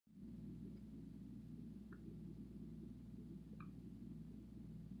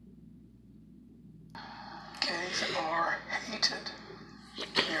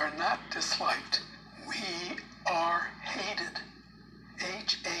are not disliked. We are hated.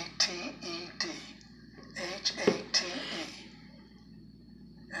 H-A-T-E-D. H-A-T-E.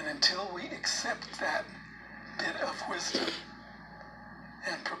 And until we accept that bit of wisdom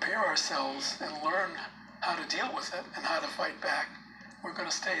and prepare ourselves and learn how to deal with it and how to fight back, we're going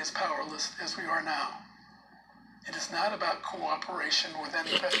to stay as powerless as we are now. It is not about cooperation with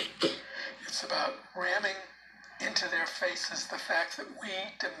anybody. It's about ramming into their faces the fact that we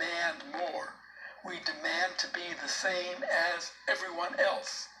demand more. We demand to be the same as everyone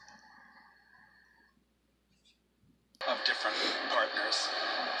else. Of different partners.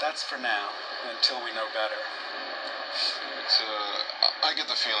 That's for now, until we know better. I get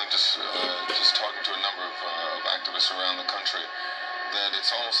the feeling, just talking to a number of activists around the country, that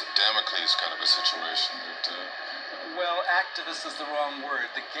it's almost a Damocles kind of a situation. Well, activist is the wrong word.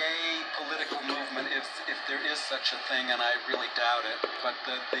 The gay political movement, if there is such a thing, and I really doubt it, but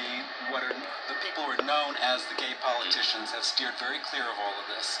the people who are known as the gay politicians have steered very clear of all of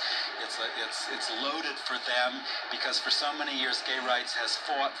this. It's loaded for them because for so many years gay rights has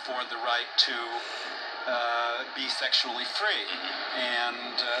fought for the right to be sexually free,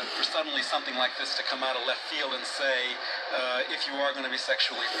 and for suddenly something like this to come out of left field and say, if you are going to be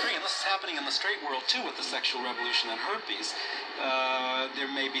sexually free, and this is happening in the straight world too with the sexual revolution and herpes, there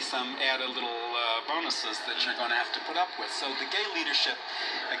may be some added little bonuses that you're going to have to put up with. So the gay leadership,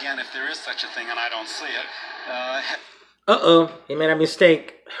 again, if there is such a thing, and I don't see it. He made a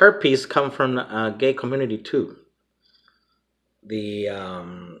mistake. Herpes come from a gay community too. The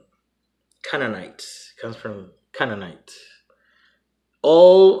Canaanites comes from Canaanites.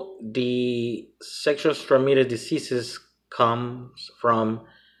 All the sexual transmitted diseases comes from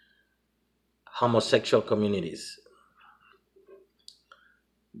homosexual communities.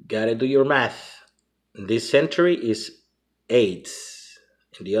 Gotta do your math. This century is AIDS.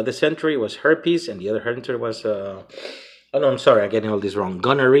 In the other century was herpes, and the other century was oh no, I'm sorry, I'm getting all this wrong.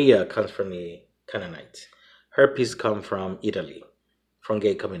 Gonorrhea comes from the Canaanites. Herpes come from Italy, from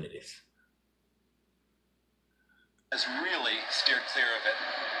gay communities. Has really steered clear of it.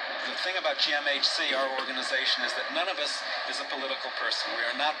 The thing about GMHC, our organization, is that none of us is a political person. We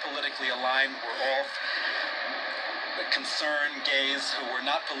are not politically aligned. We're all concerned gays who were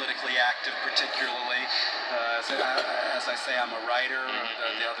not politically active particularly. As I say, I'm a writer.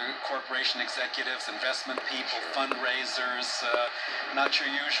 The other corporation executives, investment people, fundraisers, not your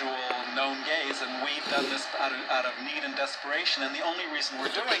usual known gays, and we've done this out of need and desperation, and the only reason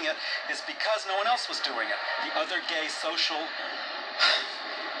we're doing it is because no one else was doing it. The other gay social...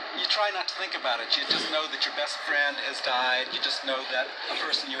 You try not to think about it. You just know that your best friend has died. You just know that a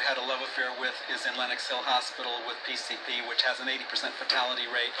person you had a love affair with is in Lenox Hill Hospital with PCP, which has an 80%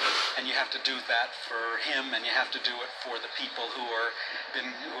 fatality rate, and you have to do that for him, and you have to do it for the people who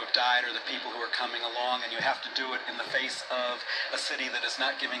have died or the people who are coming along, and you have to do it in the face of a city that is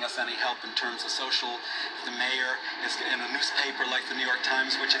not giving us any help in terms of social. The mayor is in a newspaper like the New York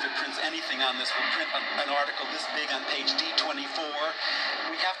Times, which if it prints anything on this will print an article this big on page D24.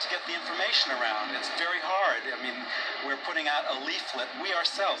 We have to get the information around. It's very hard. I mean, we're putting out a leaflet. We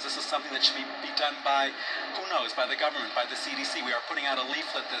ourselves, this is something that should be done by, who knows, by the government, by the CDC. We are putting out a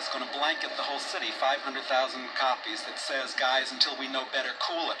leaflet that's going to blanket the whole city, 500,000 copies, that says, guys, until we know better,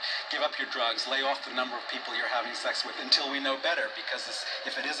 cool it. Give up your drugs. Lay off the number of people you're having sex with until we know better, because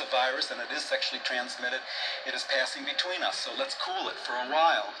if it is a virus and it is sexually transmitted, it is passing between us. So let's cool it for a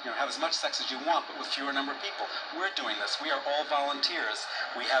while. You know, have as much sex as you want, but with fewer number of people. We're doing this. We are all volunteers.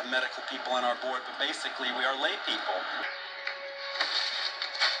 We have medical people on our board, but basically we are lay people.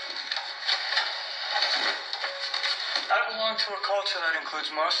 I belong to a culture that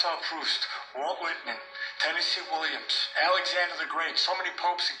includes Marcel Proust, Walt Whitman, Tennessee Williams, Alexander the Great, so many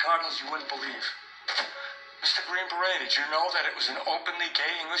popes and cardinals you wouldn't believe. Mr. Green Beret, did you know that it was an openly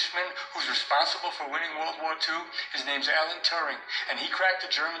gay Englishman who's responsible for winning World War II? His name's Alan Turing, and he cracked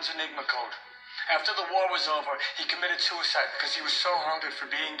the Germans' Enigma code. After the war was over, he committed suicide because he was so hungered for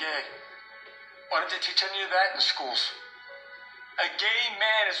being gay. Why didn't they teach any of that in the schools? A gay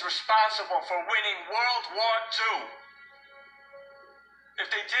man is responsible for winning World War II.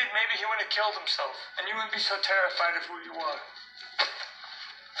 If they did, maybe he wouldn't have killed himself, and you wouldn't be so terrified of who you are.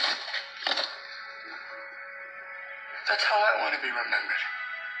 That's how I want to be remembered.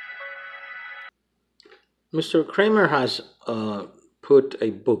 Mr. Kramer has put a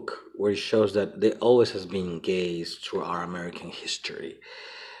book where he shows that there always has been gays through our American history,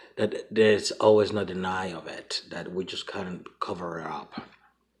 that there's always no denial of it, that we just can't cover it up.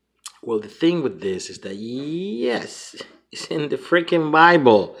 Well, the thing with this is that, yes, it's in the freaking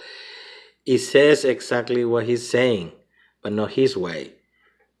Bible. It says exactly what he's saying, but not his way.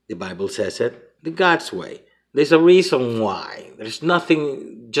 The Bible says it the God's way. There's a reason why. There's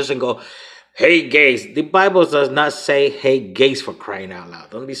nothing just and go, hey gays. The Bible does not say hey gays, for crying out loud.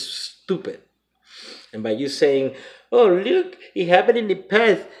 Don't be stupid. And by you saying, oh look, it happened in the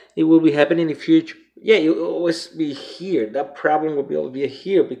past, it will be happening in the future. Yeah, it will always be here. That problem will always be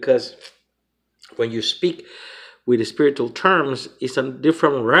here, because when you speak with the spiritual terms, it's a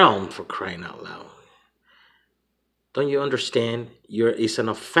different realm, for crying out loud. Don't you understand? It's an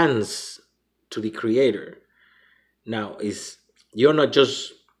offense to the Creator. Now, you're not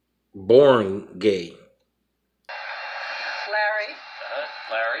just born gay. Larry?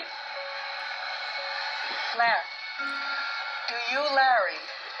 Larry? Larry, do you, Larry,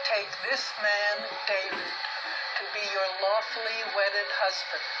 take this man, David, to be your lawfully wedded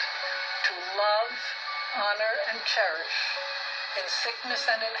husband, to love, honor, and cherish, in sickness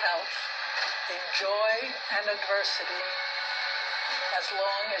and in health, in joy and adversity, as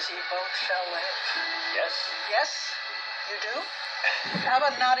long as ye both shall live? Yes. Yes? You do? How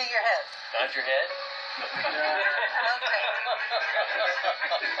about nodding your head? Nod your head? Okay.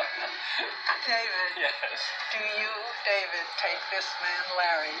 David, Yes. do you, David, take this man,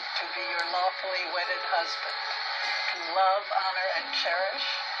 Larry, to be your lawfully wedded husband, to love, honor, and cherish,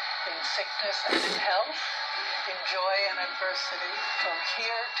 in sickness and in health, in joy and adversity, from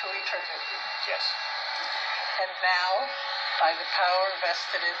here to eternity? Yes. And now, by the power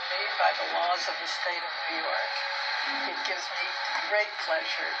vested in me by the laws of the state of New York, it gives me great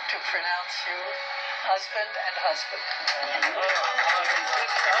pleasure to pronounce you husband and husband.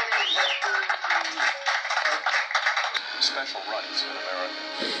 Special rights in America.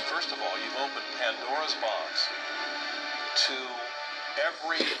 First of all, you've opened Pandora's box to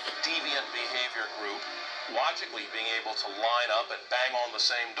every deviant behavior group logically being able to line up and bang on the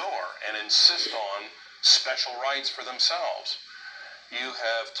same door and insist on special rights for themselves. You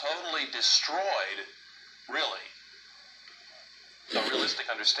have totally destroyed, really, a realistic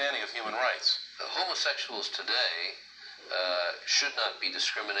understanding of human rights. Homosexuals today should not be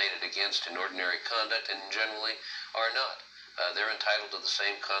discriminated against in ordinary conduct, and generally are not. They're entitled to the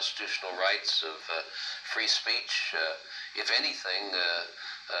same constitutional rights of free speech. If anything,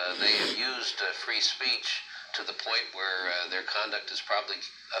 they have used free speech to the point where their conduct is probably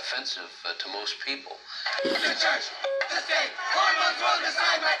offensive to most people. The church, the state, hormones will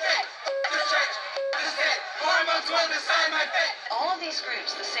decide my fate. The church, the state, hormones will decide my fate. All of these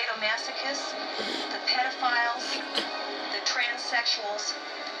groups, the sadomasochists, the pedophiles, the transsexuals,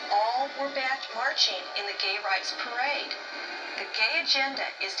 all were back marching in the gay rights parade. The gay agenda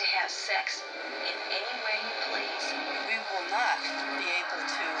is to have sex in any way you please. We will not be able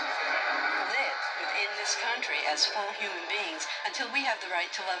to live within this country as full human beings until we have the right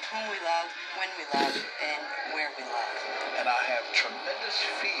to love whom we love, when we love, and where we love. And I have tremendous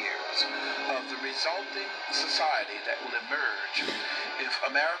fears of the resulting society that will emerge if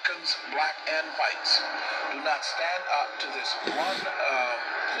Americans, black and whites, do not stand up to this one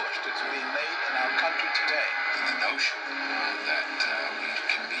push that's being made in our country today. The notion that we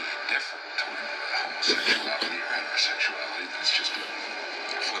can be different toward homosexuality or heterosexuality, that's just a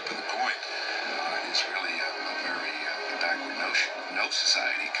flip of the coin, is really a very backward notion. No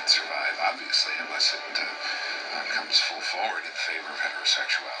society can survive, obviously, unless it comes full forward in favor of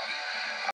heterosexuality.